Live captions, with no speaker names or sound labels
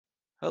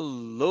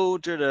Hello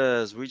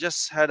traders. We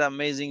just had an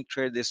amazing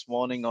trade this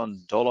morning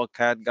on dollar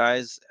CAD,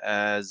 guys.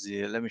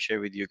 Let me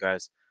share with you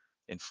guys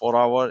in 4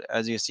 hour.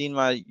 As you seen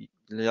my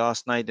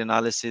last night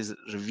analysis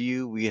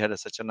review, we had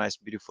such a nice,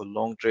 beautiful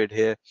long trade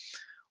here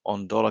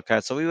on dollar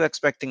CAD. So we were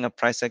expecting a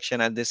price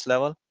action at this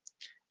level.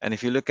 And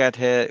if you look at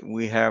here,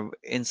 we have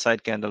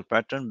inside candle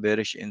pattern,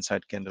 bearish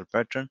inside candle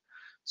pattern.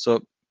 So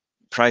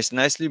price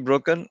nicely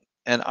broken,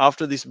 and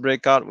after this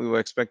breakout we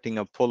were expecting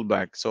a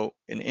pullback. So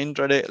in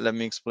intraday, let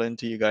me explain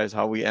to you guys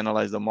how we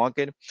analyze the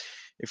market.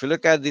 If you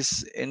look at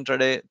this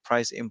intraday,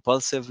 price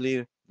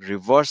impulsively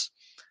reverse.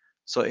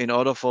 So in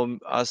order for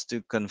us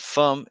to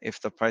confirm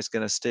if the price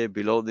gonna stay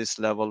below this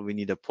level, we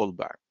need a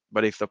pullback.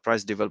 But if the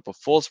price develop a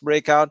false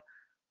breakout,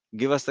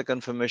 give us the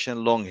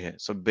confirmation long here.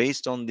 So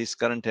based on this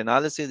current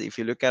analysis, if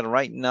you look at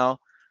right now,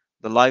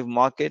 the live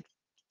market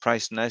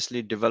price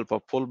nicely develop a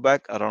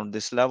pullback around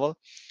this level.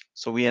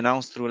 So we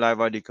announced through live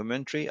ID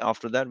commentary.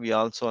 After that, we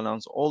also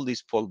announced all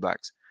these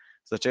pullbacks.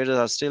 So traders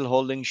are still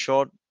holding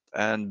short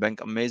and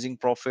bank amazing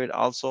profit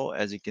also,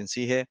 as you can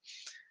see here,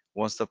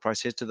 once the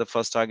price hits to the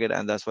first target.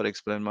 And that's what I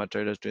explained my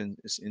traders to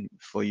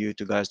for you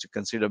to guys to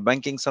consider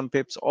banking some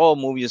pips or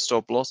move your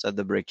stop loss at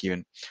the break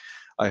even.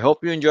 I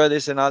hope you enjoy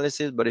this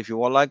analysis, but if you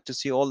would like to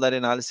see all that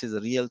analysis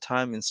real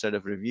time instead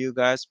of review,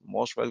 guys,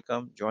 most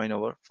welcome. Join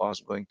our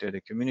fast growing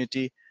trader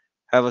community.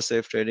 Have a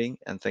safe trading,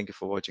 and thank you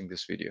for watching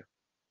this video.